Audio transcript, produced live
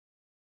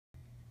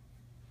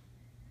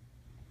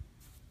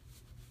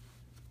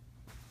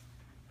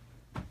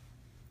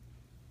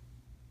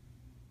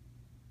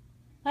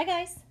Hi,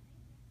 guys.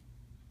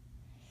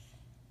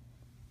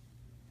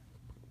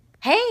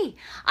 Hey,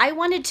 I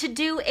wanted to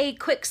do a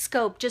quick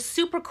scope, just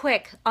super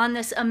quick, on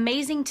this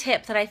amazing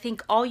tip that I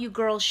think all you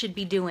girls should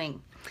be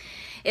doing.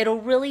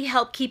 It'll really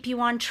help keep you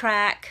on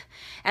track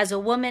as a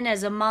woman,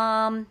 as a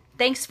mom.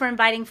 Thanks for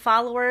inviting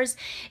followers.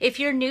 If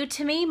you're new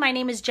to me, my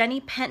name is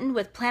Jenny Penton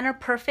with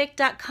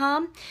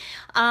plannerperfect.com.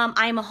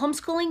 I'm a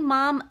homeschooling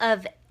mom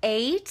of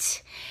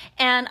 8,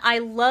 and I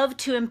love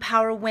to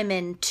empower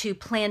women to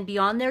plan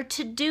beyond their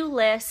to-do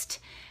list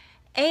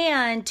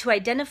and to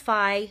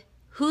identify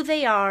who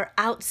they are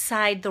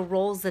outside the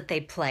roles that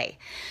they play.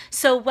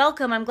 So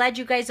welcome. I'm glad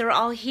you guys are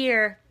all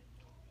here.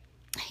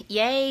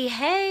 Yay.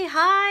 Hey,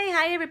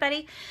 hi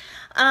everybody.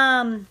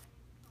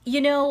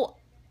 You know,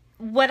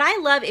 what I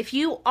love, if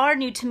you are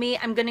new to me,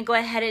 I'm going to go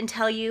ahead and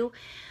tell you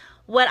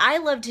what I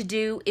love to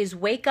do is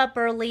wake up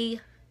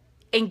early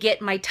and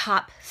get my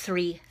top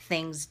 3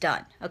 things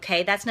done.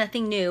 Okay, that's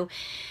nothing new.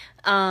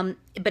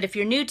 But if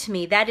you're new to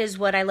me, that is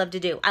what I love to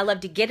do. I love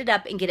to get it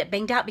up and get it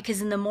banged out,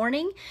 because in the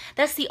morning,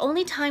 that's the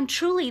only time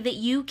truly that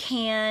you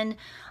can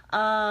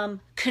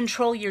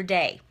control your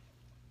day.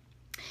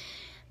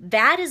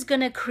 That is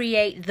going to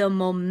create the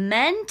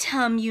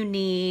momentum you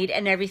need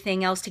and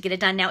everything else to get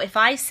it done. Now, if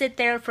I sit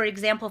there, for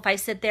example, if I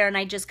sit there and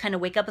I just kind of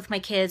wake up with my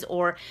kids,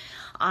 or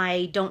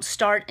I don't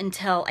start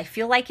until I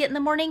feel like it in the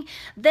morning,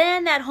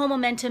 then that whole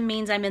momentum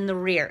means I'm in the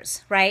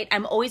rears, right?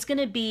 I'm always going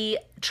to be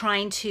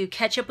trying to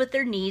catch up with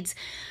their needs.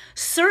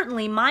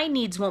 Certainly my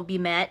needs won't be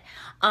met.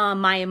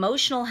 My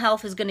emotional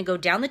health is going to go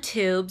down the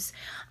tubes.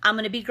 I'm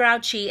going to be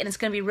grouchy, and it's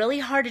going to be really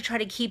hard to try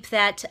to keep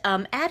that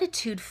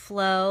attitude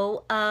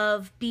flow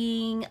of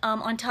being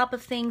on top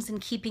of things and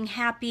keeping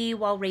happy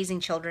while raising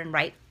children,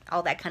 right?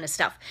 All that kind of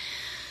stuff.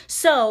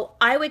 So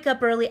I wake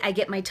up early, I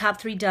get my top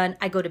 3 done,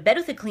 I go to bed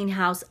with a clean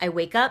house, I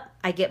wake up,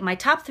 I get my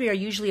top 3 are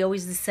usually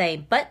always the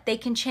same, but they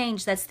can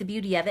change. That's the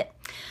beauty of it.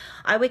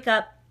 I wake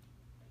up,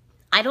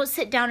 I don't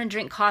sit down and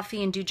drink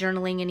coffee and do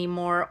journaling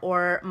anymore,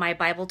 or my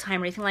Bible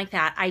time or anything like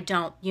that. I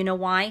don't. You know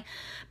why?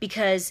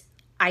 Because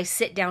I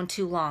sit down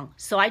too long.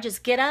 So I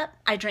just get up,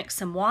 I drink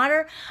some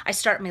water, I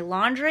start my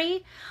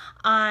laundry,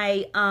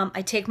 I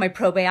take my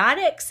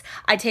probiotics,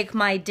 I take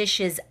my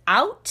dishes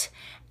out,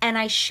 and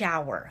I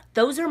shower.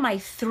 Those are my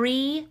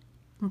 3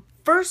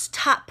 first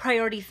top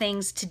priority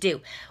things to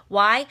do.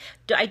 Why?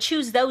 Do I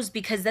choose those?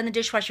 Because then the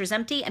dishwasher is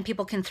empty and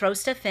people can throw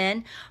stuff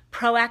in.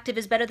 Proactive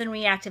is better than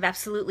reactive,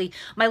 absolutely.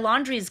 My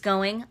laundry is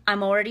going.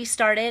 I'm already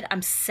started.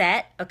 I'm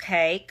set.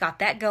 Okay, got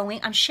that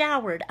going. I'm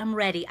showered. I'm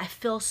ready. I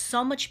feel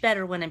so much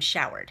better when I'm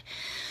showered.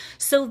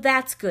 So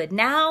that's good.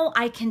 Now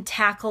I can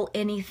tackle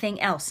anything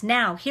else.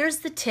 Now, here's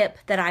the tip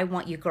that I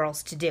want you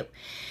girls to do.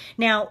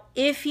 Now,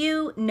 if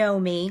you know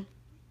me,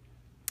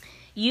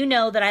 you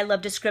know that I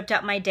love to script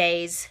out my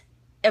days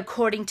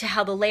according to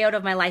how the layout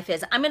of my life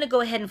is. I'm going to go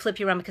ahead and flip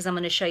you around because I'm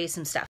going to show you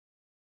some stuff.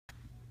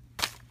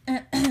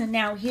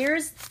 Now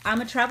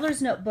I'm a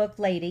Traveler's Notebook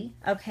lady,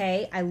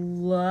 okay? I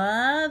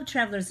love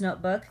Traveler's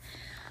Notebook.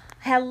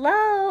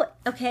 Hello.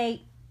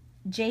 Okay,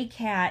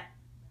 J-Cat,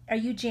 are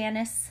you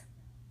Janice?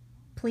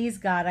 Please,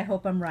 God, I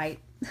hope I'm right.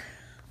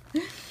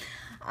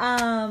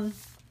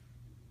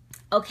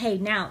 Okay,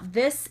 now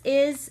this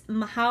is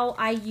how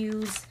I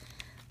use...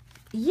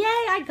 Yay,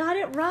 I got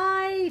it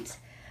right.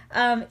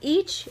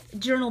 Each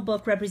journal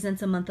book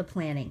represents a month of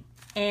planning.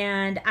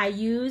 And I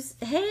use,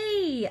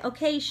 hey,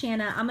 okay,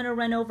 Shanna, I'm going to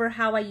run over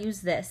how I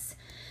use this.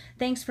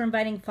 Thanks for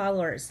inviting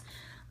followers.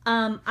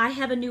 I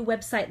have a new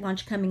website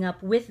launch coming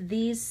up with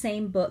these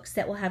same books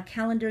that will have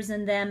calendars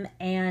in them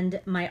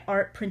and my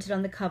art printed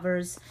on the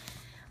covers,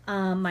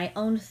 my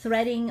own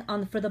threading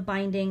for the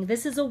binding.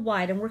 This is a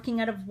wide. I'm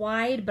working out of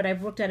wide, but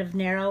I've worked out of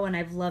narrow, and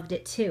I've loved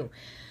it too.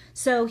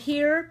 So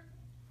here,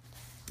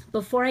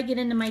 before I get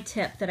into my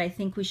tip that I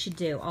think we should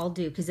do, I'll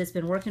do, because it's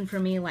been working for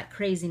me like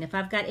crazy. And if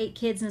I've got 8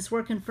 kids and it's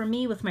working for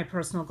me with my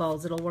personal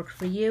goals, it'll work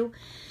for you.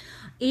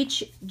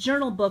 Each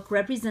journal book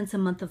represents a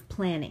month of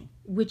planning,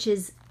 which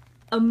is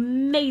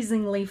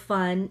amazingly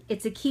fun.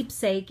 It's a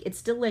keepsake.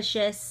 It's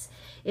delicious.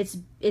 It's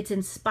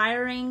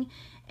inspiring,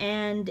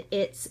 and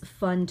it's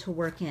fun to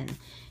work in.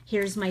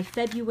 Here's my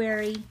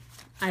February.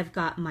 I've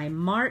got my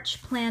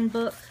March plan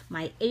book,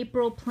 my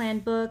April plan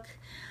book,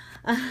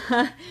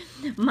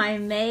 my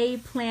May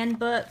plan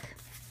book,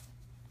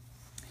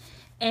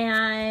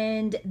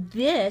 and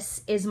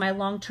this is my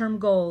long-term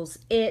goals.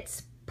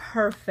 It's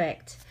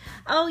perfect.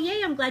 Oh,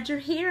 yay, I'm glad you're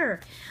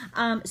here.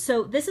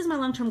 So this is my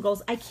long-term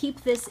goals. I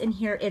keep this in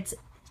here. It's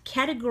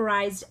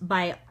categorized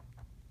by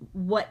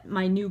what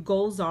my new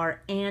goals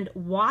are, and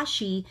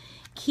washi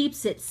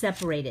keeps it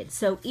separated.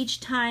 So each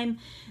time,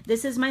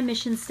 this is my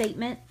mission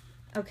statement,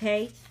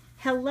 okay?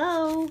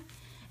 Hello.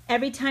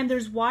 Every time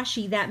there's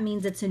washi, that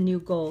means it's a new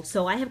goal.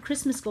 So I have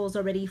Christmas goals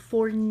already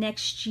for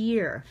next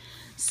year.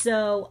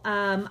 So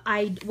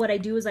what I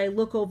do is I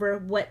look over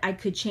what I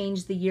could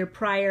change the year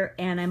prior,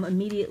 and I'm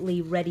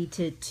immediately ready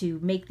to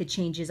make the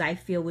changes I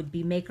feel would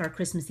make our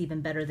Christmas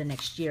even better the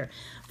next year.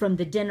 From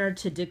the dinner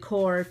to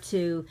decor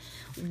to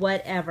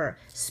whatever,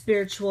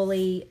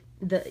 spiritually,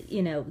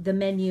 the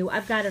menu.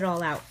 I've got it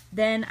all out.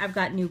 Then I've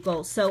got new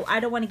goals. So I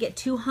don't want to get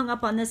too hung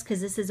up on this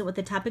because this isn't what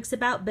the topic's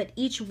about, but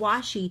each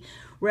washi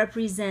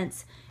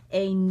represents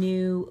a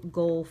new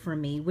goal for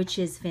me, which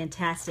is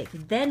fantastic.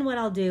 Then what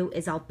I'll do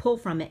is I'll pull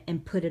from it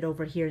and put it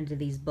over here into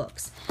these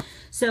books.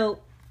 So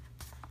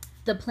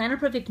the Planner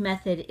Perfect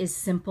method is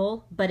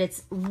simple, but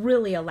it's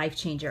really a life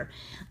changer.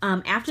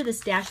 After this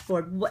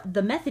dashboard, what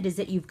the method is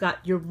that you've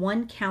got your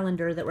one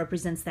calendar that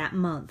represents that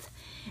month,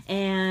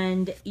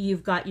 and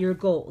you've got your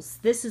goals.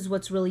 This is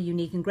what's really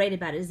unique and great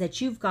about it, is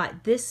that you've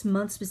got this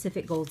month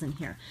specific goals in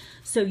here.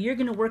 So you're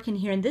going to work in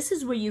here, and this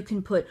is where you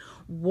can put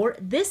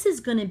this is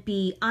going to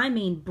be,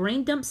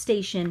 brain dump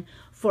station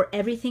for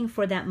everything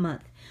for that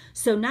month.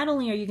 So not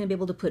only are you going to be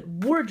able to put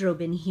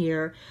wardrobe in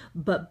here,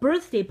 but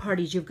birthday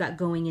parties you've got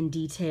going in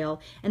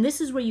detail. And this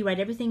is where you write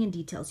everything in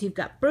detail. So you've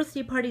got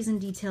birthday parties in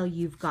detail,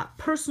 you've got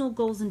personal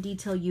goals in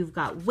detail, you've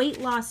got weight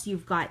loss,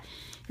 you've got,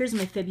 here's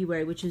my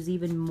February, which is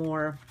even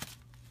more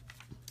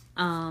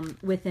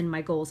within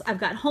my goals. I've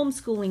got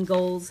homeschooling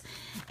goals,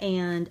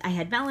 and I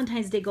had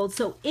Valentine's Day goals.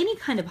 So any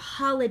kind of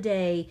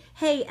holiday,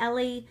 hey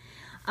Ellie,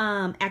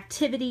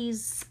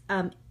 activities,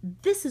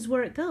 this is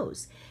where it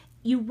goes.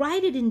 You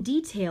write it in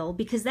detail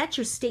because that's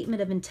your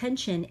statement of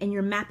intention and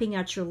you're mapping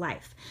out your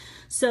life.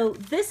 So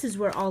this is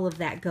where all of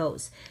that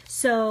goes.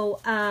 So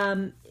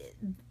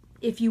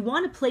if you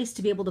want a place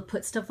to be able to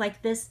put stuff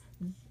like this,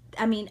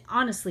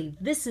 honestly,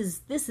 this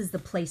is the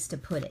place to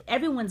put it.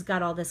 Everyone's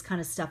got all this kind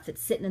of stuff that's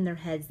sitting in their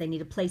heads. They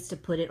need a place to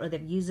put it, or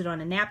they've used it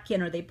on a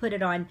napkin, or they put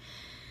it on,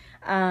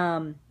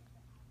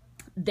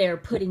 they're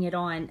putting it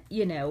on,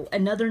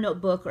 another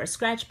notebook or a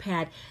scratch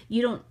pad.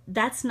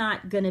 That's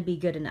not going to be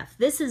good enough.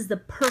 This is the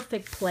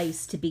perfect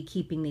place to be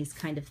keeping these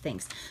kind of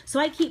things. So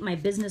I keep my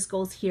business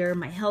goals here,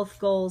 my health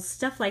goals,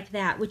 stuff like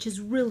that, which has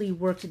really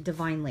worked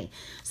divinely.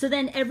 So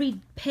then every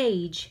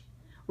page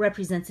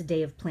represents a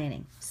day of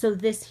planning. So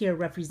this here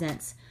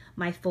represents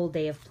my full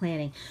day of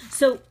planning.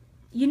 So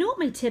you know what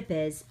my tip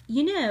is?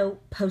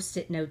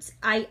 Post-it notes.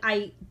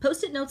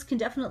 Post-it notes can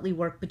definitely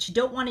work, but you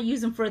don't want to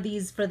use them for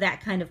that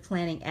kind of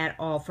planning at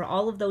all, for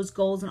all of those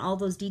goals and all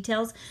those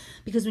details,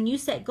 because when you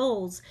set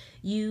goals,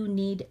 you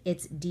need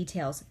its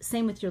details.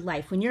 Same with your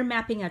life. When you're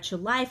mapping out your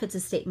life, it's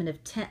a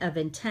statement of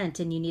intent,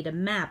 and you need a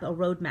map, a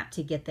roadmap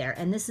to get there.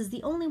 And this is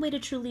the only way to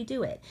truly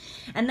do it.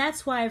 And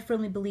that's why I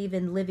firmly believe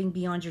in living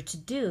beyond your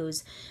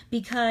to-dos,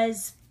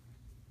 because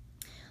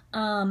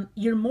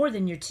you're more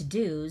than your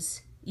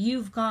to-dos.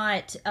 You've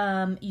got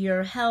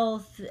your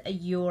health, what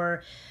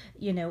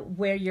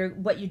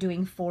you're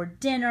doing for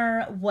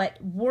dinner,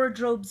 what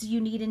wardrobes you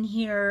need in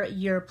here,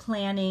 you're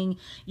planning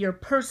your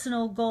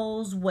personal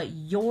goals, what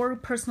your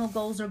personal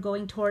goals are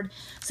going toward.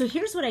 So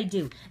here's what I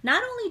do.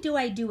 Not only do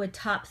I do a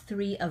top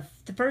 3 of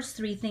the first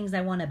 3 things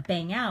I want to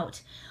bang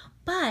out,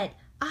 but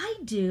I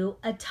do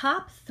a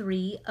top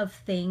 3 of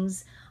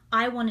things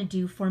I want to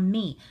do for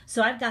me.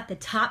 So I've got the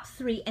top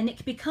 3, and it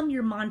can become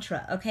your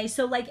mantra, okay?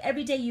 So like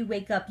every day you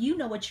wake up, you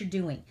know what you're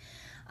doing.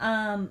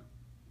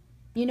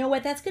 You know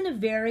what? That's going to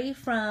vary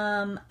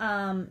from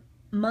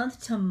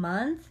month to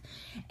month,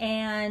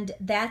 and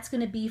that's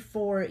going to be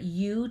for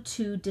you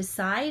to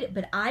decide.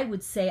 But I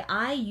would say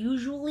I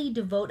usually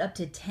devote up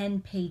to 10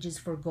 pages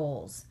for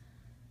goals.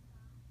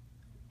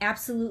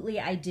 Absolutely,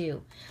 I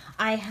do.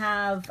 I've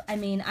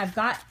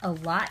got a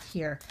lot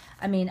here.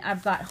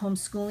 I've got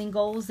homeschooling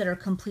goals that are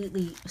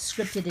completely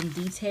scripted in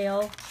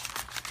detail.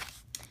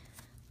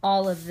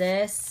 All of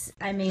this.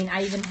 I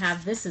even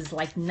have, this is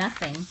like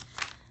nothing.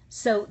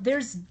 So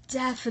there's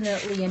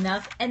definitely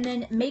enough. And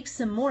then make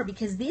some more,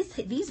 because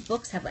these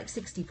books have like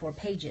 64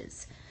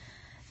 pages.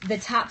 The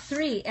top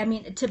 3,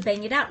 to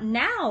bang it out.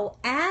 Now,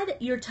 add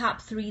your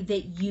top 3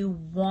 that you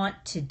want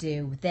to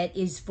do, that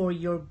is for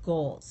your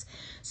goals.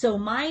 So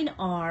mine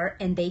are,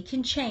 and they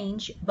can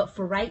change, but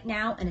for right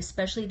now, and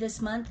especially this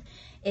month,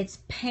 it's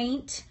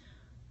paint,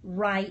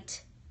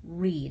 write,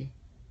 read.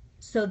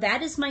 So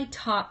that is my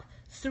top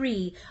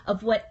 3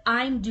 of what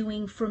I'm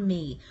doing for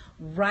me.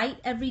 Write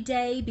every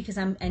day, because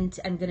I'm going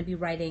to be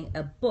writing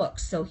a book.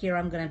 So here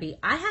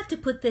I have to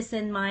put this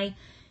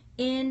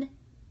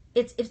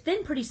it's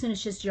then pretty soon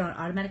it's just you're on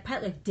automatic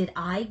pilot. Like, did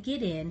I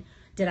get in?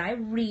 Did I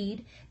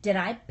read? Did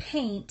I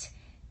paint?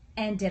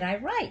 And did I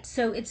write?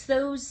 So it's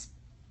those,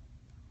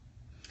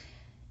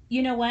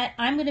 you know what?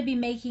 I'm going to be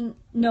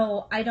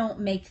no, I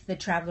don't make the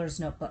Traveler's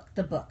Notebook,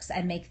 the books.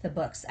 I make the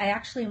books. I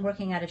actually am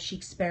working out of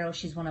Chic Sparrow.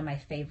 She's one of my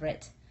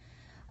favorite.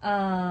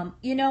 I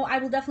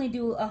will definitely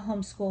do a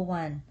homeschool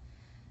one.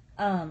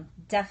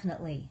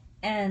 Definitely.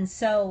 And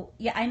so,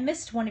 yeah, I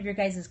missed one of your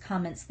guys'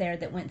 comments there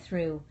that went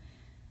through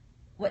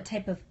what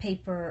type of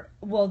paper.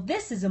 Well,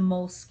 this is a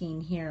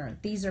Moleskine here.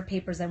 These are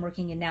papers I'm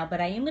working in now,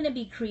 but I am going to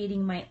be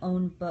creating my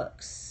own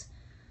books.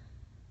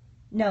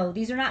 No,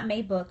 these are not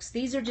May books.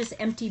 These are just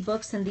empty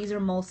books, and these are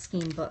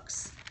Moleskine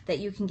books that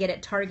you can get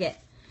at Target.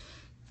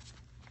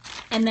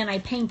 And then I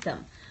paint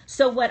them.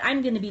 So what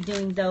I'm going to be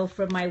doing, though,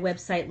 for my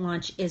website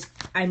launch is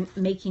I'm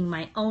making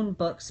my own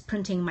books,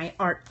 printing my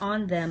art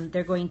on them.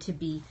 They're going to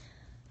be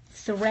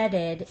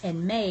threaded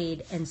and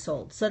made and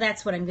sold. So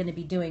that's what I'm going to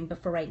be doing.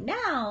 But for right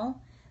now,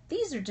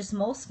 these are just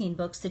Moleskine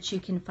books that you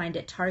can find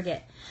at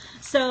Target.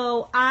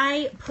 So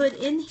I put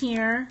in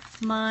here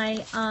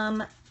my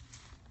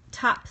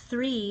top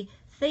 3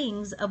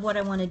 things of what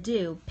I want to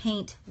do.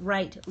 Paint,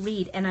 write,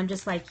 read. And I'm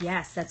just like,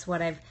 yes, that's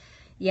what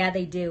yeah,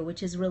 they do,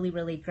 which is really,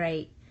 really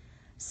great.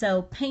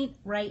 So paint,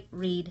 write,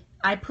 read.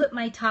 I put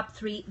my top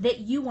 3 that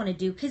you want to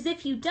do, because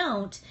if you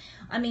don't,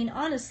 I mean,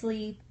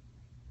 honestly,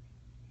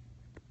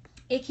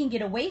 it can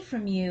get away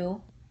from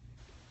you.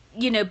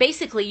 You know,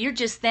 basically, you're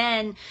just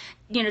then,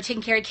 you know,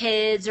 taking care of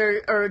kids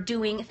or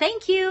doing,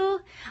 thank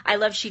you. I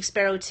love Chic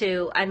Sparrow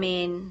too. I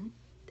mean,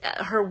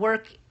 her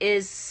work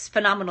is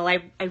phenomenal.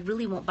 I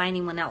really won't buy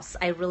anyone else.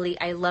 I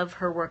love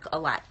her work a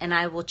lot, and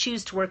I will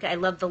choose to work. I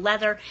love the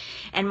leather,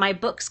 and my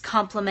books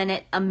complement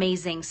it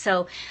amazing.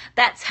 So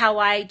that's how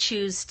I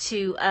choose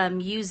to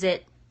use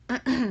it.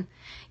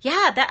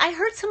 Yeah, that I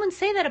heard someone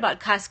say that about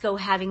Costco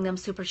having them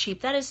super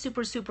cheap. That is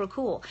super, super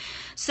cool.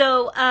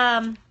 So,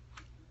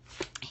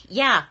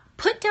 yeah,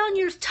 put down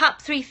your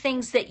top 3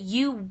 things that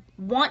you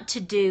want to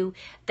do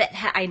that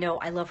I know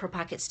I love her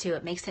pockets too.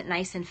 It makes it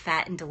nice and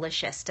fat and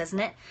delicious, doesn't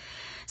it?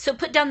 So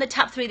put down the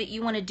top 3 that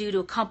you want to do to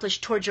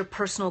accomplish towards your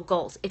personal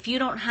goals. If you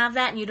don't have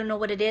that and you don't know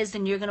what it is,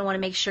 then you're going to want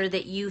to make sure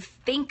that you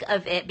think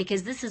of it,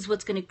 because this is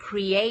what's going to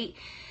create.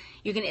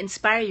 You're going to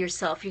inspire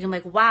yourself. You're going to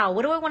be like, wow,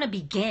 what do I want to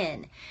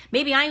begin?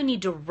 Maybe I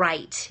need to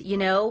write, you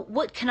know?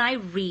 What can I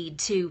read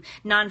to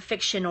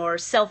nonfiction or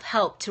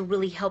self-help to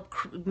really help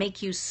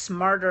make you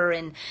smarter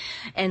and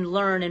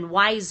learn and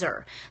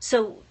wiser?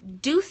 So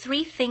do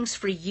 3 things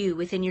for you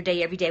within your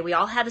day every day. We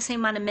all have the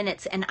same amount of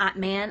minutes, and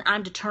man,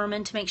 I'm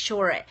determined to make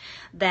sure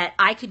that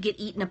I could get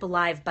eaten up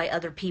alive by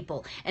other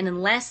people. And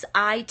unless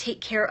I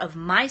take care of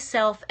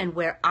myself and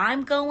where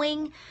I'm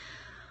going,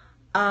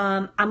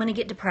 I'm going to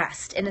get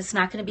depressed, and it's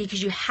not going to be,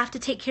 because you have to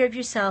take care of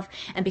yourself,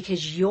 and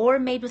because you're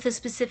made with a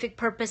specific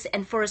purpose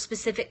and for a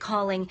specific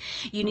calling.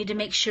 You need to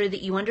make sure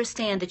that you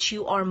understand that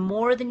you are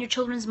more than your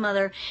children's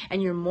mother,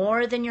 and you're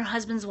more than your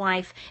husband's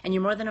wife, and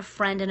you're more than a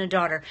friend and a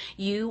daughter.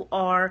 You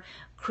are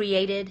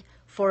created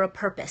for a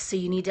purpose. So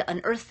you need to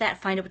unearth that,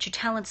 find out what your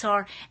talents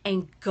are,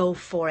 and go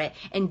for it,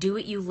 and do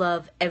what you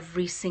love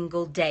every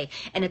single day.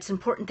 And it's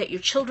important that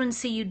your children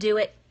see you do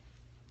it.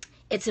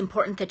 It's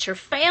important that your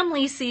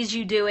family sees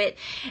you do it,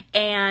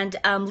 and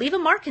leave a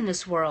mark in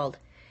this world.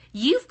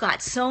 You've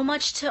got so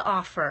much to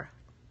offer.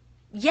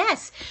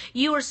 Yes,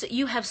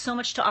 you have so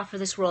much to offer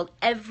this world,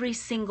 every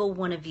single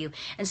one of you.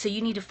 And so you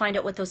need to find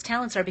out what those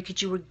talents are,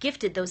 because you were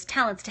gifted those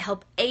talents to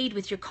help aid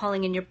with your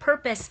calling and your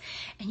purpose,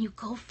 and you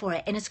go for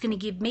it. And it's going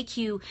to make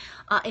you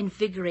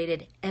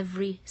invigorated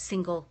every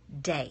single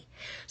day.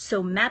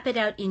 So map it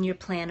out in your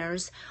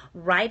planners,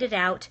 write it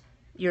out,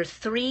 your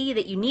 3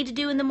 that you need to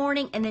do in the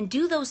morning, and then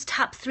do those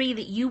top 3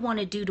 that you want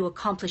to do to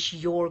accomplish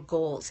your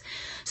goals.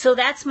 So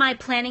that's my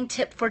planning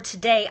tip for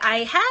today. I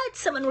had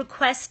someone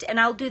request, and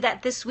I'll do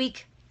that this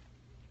week.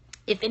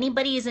 If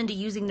anybody is into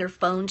using their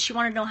phone, she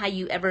wanted to know how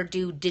you ever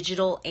do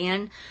digital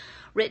and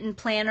written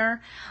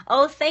planner.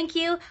 Oh, thank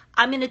you.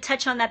 I'm going to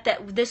touch on that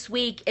this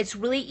week. It's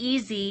really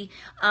easy.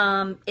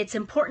 It's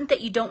important that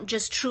you don't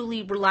just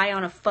truly rely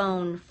on a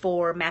phone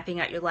for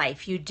mapping out your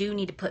life. You do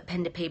need to put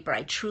pen to paper.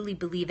 I truly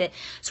believe it.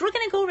 So we're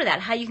going to go over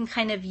that, how you can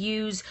kind of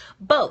use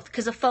both,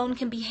 because a phone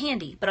can be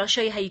handy, but I'll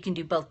show you how you can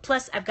do both.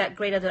 Plus, I've got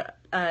great other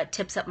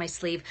tips up my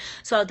sleeve,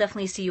 so I'll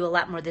definitely see you a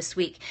lot more this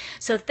week.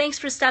 So thanks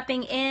for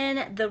stopping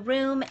in the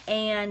room,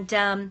 and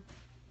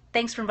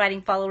thanks for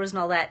inviting followers and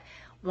all that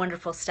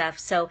wonderful stuff.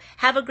 So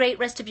have a great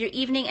rest of your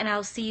evening, and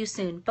I'll see you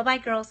soon. Bye-bye,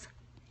 girls.